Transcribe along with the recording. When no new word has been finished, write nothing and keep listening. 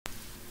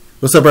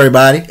What's up,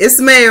 everybody? It's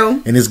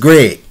Mel. And it's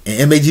Greg.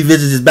 And M.A.G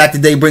Visions is back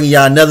today bringing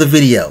y'all another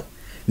video.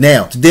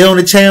 Now, today on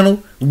the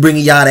channel, we're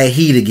bringing y'all that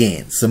heat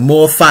again. Some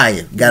more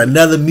fire. Got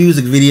another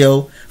music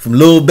video from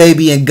Lil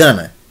Baby and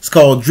Gunna. It's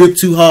called Drip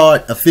Too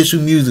Hard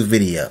official music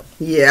video.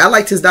 Yeah, I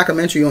liked his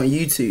documentary on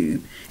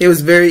YouTube. It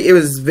was very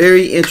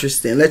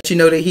interesting. Let you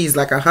know that he's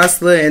like a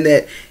hustler and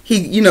that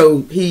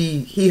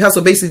he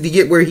hustled basically to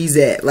get where he's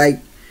at. Like,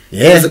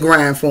 it was a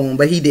grind for him,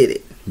 but he did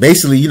it.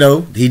 Basically, he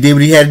did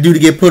what he had to do to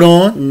get put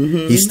on.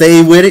 He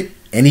stayed with it,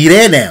 and he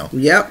there now.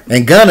 Yep.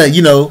 And Gunna,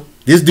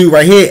 this dude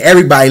right here,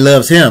 everybody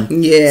loves him.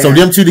 Yeah. So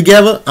them two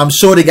together, I'm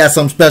sure they got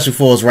something special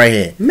for us right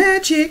here.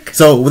 Magic.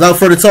 So without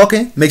further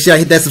talking, make sure y'all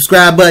hit that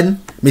subscribe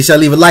button. Make sure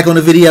y'all leave a like on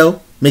the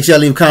video. Make sure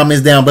y'all leave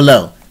comments down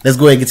below. Let's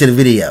go ahead and get to the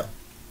video.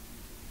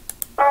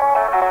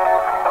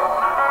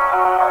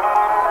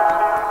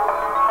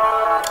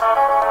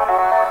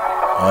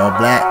 All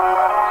black.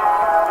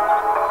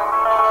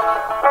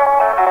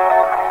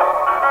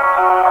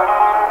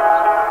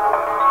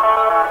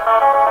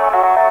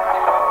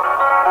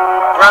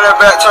 Run that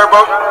back,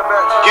 turbo.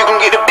 You can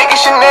get the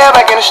biggest Chanel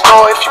back in the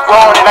store if you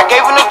want it. I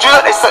gave them the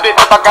drill, they sucked it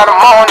up, I got them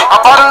on it. I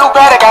bought a new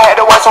Patek, I had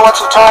to watch, so I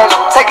two-tones.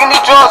 Taking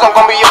these drugs, I'm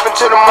gonna be up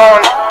until the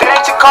morning. That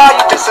ain't your car, you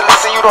just a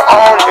listen, you don't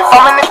own it. If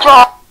I'm in the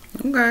club.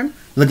 Okay.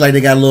 Look like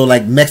they got a little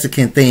like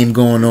Mexican theme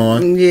going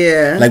on.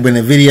 Yeah. Like when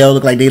the video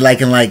look like they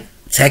like in like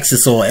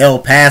Texas or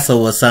El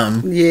Paso or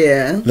something.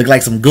 Yeah. Look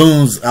like some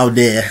goons out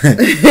there.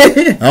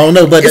 I don't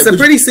know, but it's a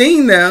pretty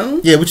scene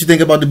though. Yeah, what you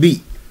think about the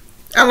beat?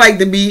 I like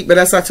the beat, but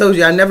as I told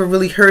you, I never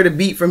really heard a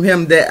beat from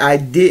him that I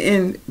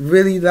didn't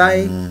really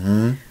like.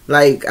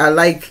 Like I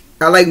like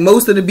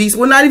most of the beats.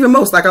 Well, not even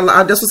most. Like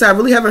that's what I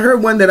really haven't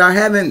heard one that I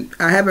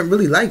haven't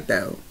really liked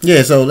though.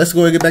 Yeah, so let's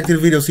go and get back to the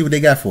video, see what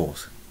they got for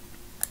us.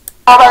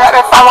 I got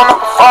that phone on the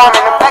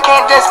performing. The back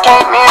end just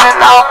came in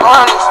and all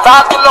honest.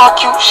 Stars get little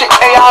cute shit,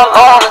 they all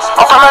honest.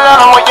 I'm from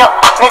Atlanta where young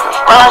niggas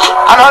run shit.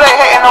 I know they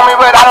hating on me,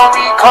 but I don't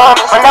read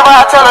comments. Whenever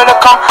I tell her to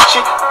come, she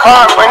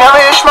comes. Whenever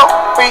it's smoke,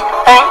 we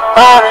ain't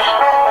running.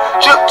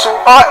 Drip too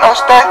hard, don't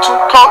stand too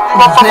close. You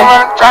gon' fuck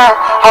around and drown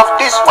off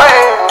this way.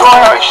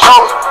 Doing all these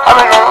shows, I've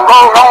been on the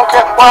road. I don't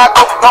care where I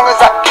go, long as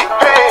I get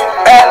paid.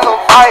 Bad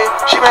little fire,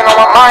 she been on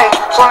my mind.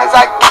 Soon as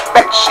I get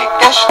back, she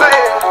can slay.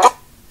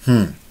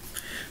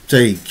 Tell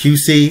you,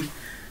 QC,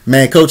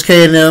 man, Coach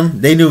K and them,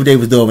 they knew what they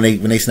was doing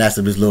when they snatched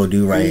up this little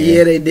dude right here.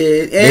 Yeah, they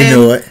did. And they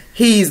knew it.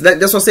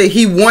 That's what I say.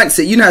 He wants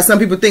it. You know how some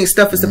people think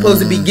stuff is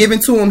supposed to be given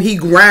to him. He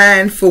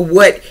grind for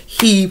what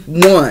he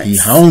wants. He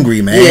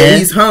hungry, man. Yeah,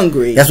 he's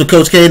hungry. That's what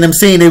Coach K and them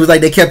seen. They was like,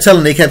 they kept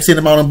sending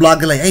him out on the block.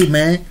 They're like, hey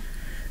man,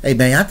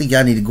 I think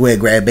y'all need to go ahead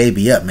and grab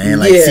Baby up, man.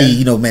 Like,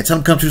 see, man, tell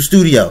him come to the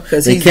studio.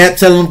 They kept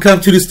telling him come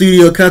to the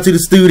studio, come to the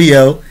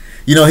studio.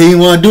 He didn't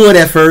want to do it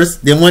at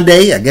first. Then one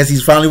day, I guess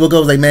he's finally woke up.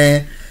 Was like,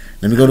 man,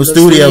 let me go to the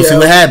studio, see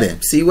what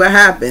happened. See what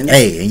happened.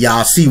 Hey, and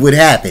y'all see what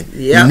happened.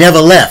 Yep. He never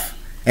left.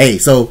 Hey,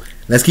 so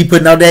let's keep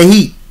putting out that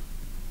heat.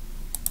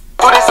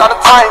 Do this all the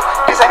time,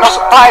 this ain't no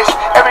surprise.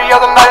 Every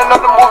other night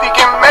another movie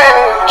get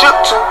made. Drip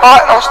too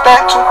hard, don't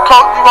stand too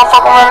close. You gon'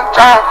 fuck around and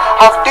drown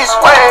off this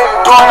way.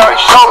 Doing all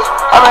these shows,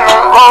 I've been on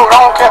the road. I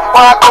don't care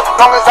where I go,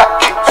 long as I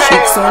get paid.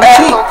 Cheeks on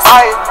cheeks.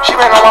 She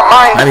been on my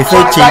mind. I mean,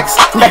 fake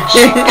cheeks.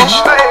 She can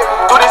slay.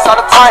 Do this all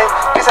the time,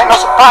 this ain't no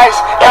surprise.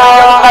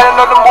 Every other night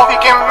another movie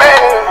get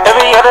made.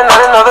 Every other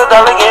night another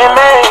dollar getting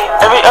made.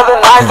 Every other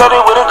night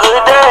started with a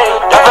good day.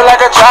 I feel like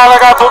a child,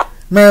 like I booked.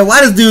 Man,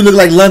 why does dude look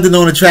like London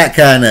on the Track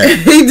kind of?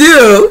 He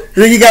do.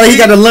 He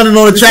got the London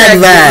on the Track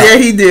vibe. Yeah,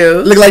 he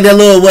do. Look like that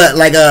little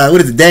what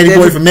is it, Danny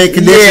Boy from Mid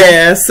Condition?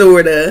 Yeah,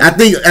 sorta. I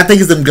think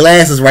it's them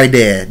glasses right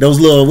there. Those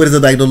little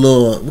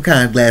what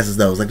kind of glasses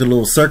those? Like the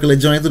little circular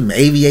joints, some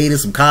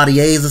aviators, some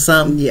Cartiers or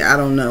something. Yeah, I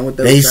don't know what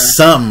those they are.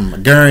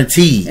 Something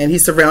guaranteed. And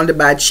he's surrounded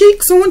by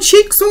cheeks on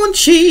cheeks on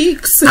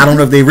cheeks. I don't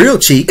know if they real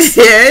cheeks.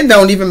 Yeah, it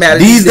don't even matter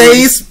these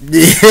days.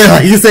 Yeah,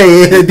 like you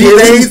say, these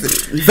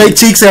days, fake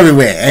cheeks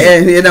everywhere.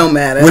 Hey, yeah, it don't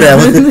matter.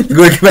 Whatever.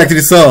 Go ahead, get back to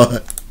the song.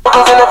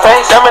 In the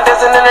face, I'm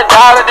dancing in the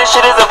dollar, this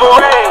shit is a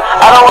parade.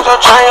 I don't want your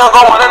train, I'm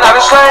gon' want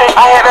another slave.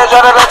 I had that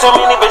drive like too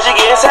many bitches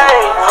getting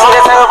saved. See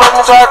that type of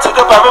person, so I took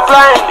a private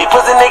plane. These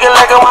pussy niggas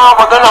like I'm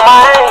working on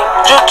my aim.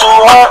 Drip too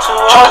hard,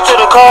 charge to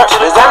the car,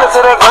 designer to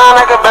the ground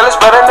like a belly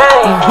spread a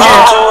name.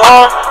 Drip too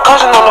hard,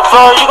 caution on the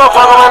floor, you gon'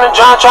 fuck around and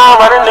drown, try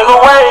and ride a nigga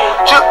way.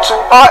 Drip too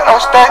hard,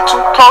 don't stand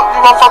too close, you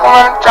gon' fuck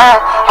around and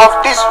drown off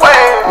this way.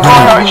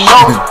 Doing all these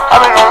shows,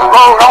 I've been on the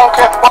road, I don't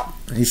care what.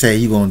 He said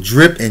you gonna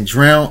drip and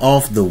drown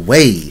off the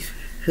wave.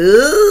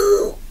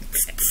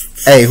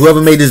 Hey,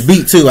 whoever made this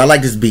beat too, I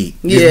like this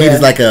beat. This beat is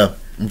like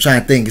I'm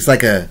trying to think. It's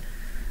like I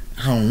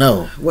don't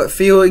know what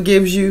feel it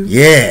gives you.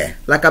 Yeah,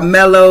 like a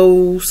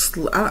mellow,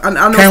 kind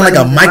of like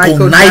a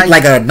Michael Knight,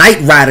 like a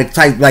Knight Rider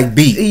type like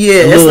beat.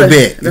 Yeah, a little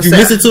bit. If you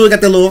listen to it,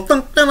 got that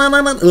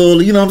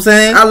little, you know what I'm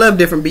saying? I love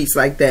different beats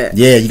like that.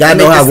 Yeah, you gotta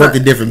know how to work the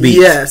different beats.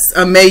 Yes,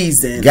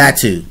 amazing. Got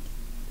to.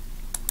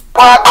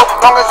 Why I go,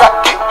 long as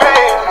I get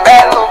paid.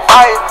 Bad little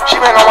fire, she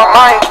been on my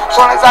mind.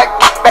 Soon as I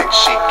get back,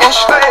 she can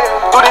slay.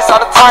 Do this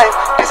all the time,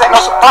 this ain't no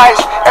surprise.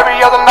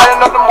 Every other night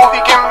another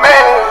movie get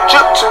made.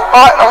 Drip too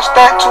hard, don't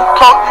stand too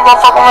close. You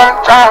gon' fuck around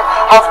and drown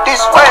off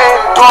this way.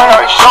 Doing all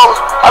these shows,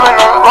 I've been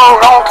on the road.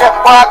 I don't care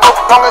where I go,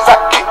 long as I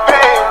get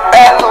paid.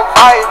 Bad little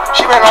vibe,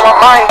 she been on my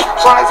mind.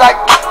 Soon as I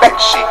get back,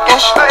 she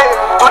get straight.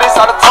 Do this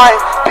all the time,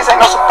 this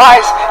ain't no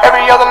surprise.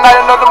 Every other night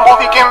another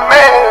movie get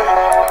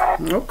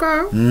made.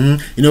 Okay.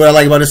 You know what I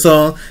like about this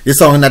song? This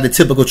song is not the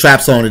typical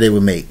trap song that they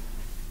would make.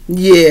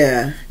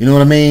 Yeah. You know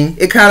what I mean?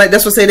 It kind of,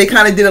 that's what I say, they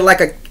kind of did it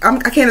like a,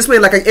 I can't explain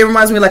it, like it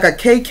reminds me like a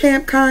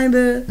K-Camp kind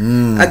of.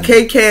 A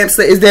K-Camp,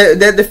 so is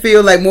that the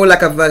feel like more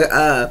like a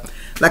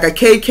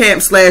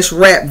K-Camp /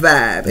 rap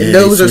vibe. And yeah,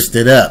 those they switched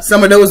it up.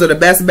 Some of those are the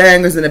best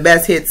bangers and the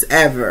best hits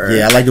ever.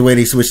 Yeah, I like the way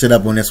they switched it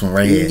up on this one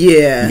right here.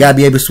 Yeah. You gotta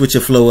be able to switch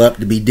your flow up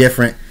to be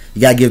different.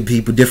 You gotta give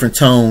people different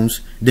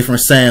tones,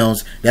 different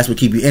sounds. That's what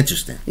keep you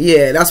interesting.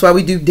 Yeah, that's why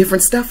we do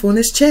different stuff on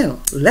this channel.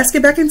 Let's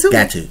get back into it.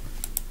 Got to.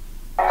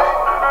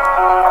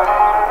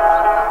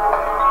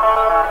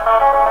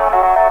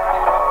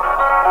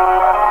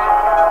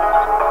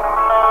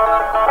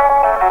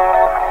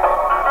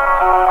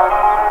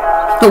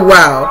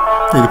 Wow.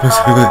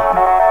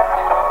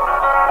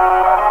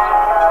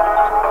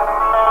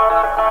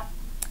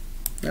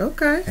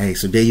 Okay. Hey,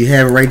 so there you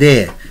have it right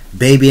there.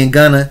 Baby and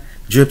Gunna,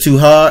 Drip Too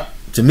Hard.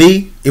 To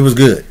me, it was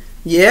good.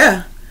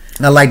 Yeah.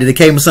 I liked it. They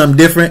came with something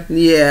different.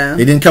 Yeah.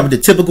 They didn't come with the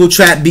typical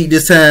trap beat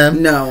this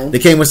time. No. They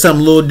came with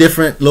something a little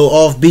different, a little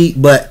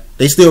offbeat, but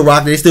they still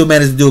rocked it. They still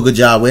managed to do a good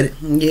job with it.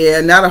 Yeah,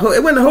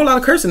 it wasn't a whole lot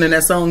of cursing in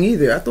that song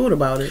either. I thought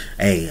about it.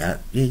 Hey, yeah,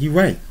 you're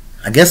right.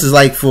 I guess it's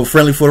like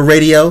friendly for the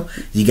radio.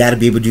 You got to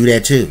be able to do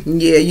that too.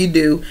 Yeah, you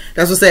do.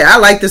 That's what I say. I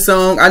like the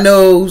song. I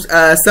know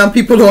some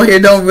people on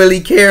here don't really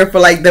care for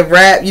like the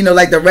rap,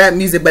 like the rap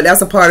music, but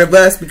that's a part of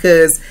us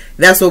because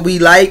that's what we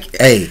like.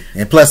 Hey,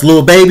 and plus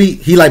Lil Baby,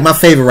 he like my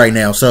favorite right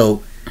now.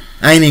 So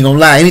I ain't even gonna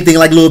lie. Anything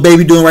like Lil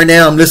Baby doing right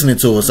now, I'm listening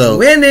to it. So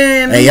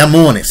winning. Hey, I'm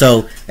on it.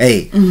 So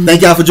hey,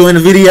 thank y'all for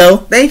joining the video.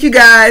 Thank you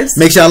guys.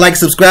 Make sure y'all like,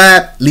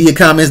 subscribe, leave your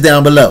comments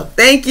down below.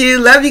 Thank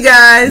you. Love you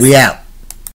guys. We out.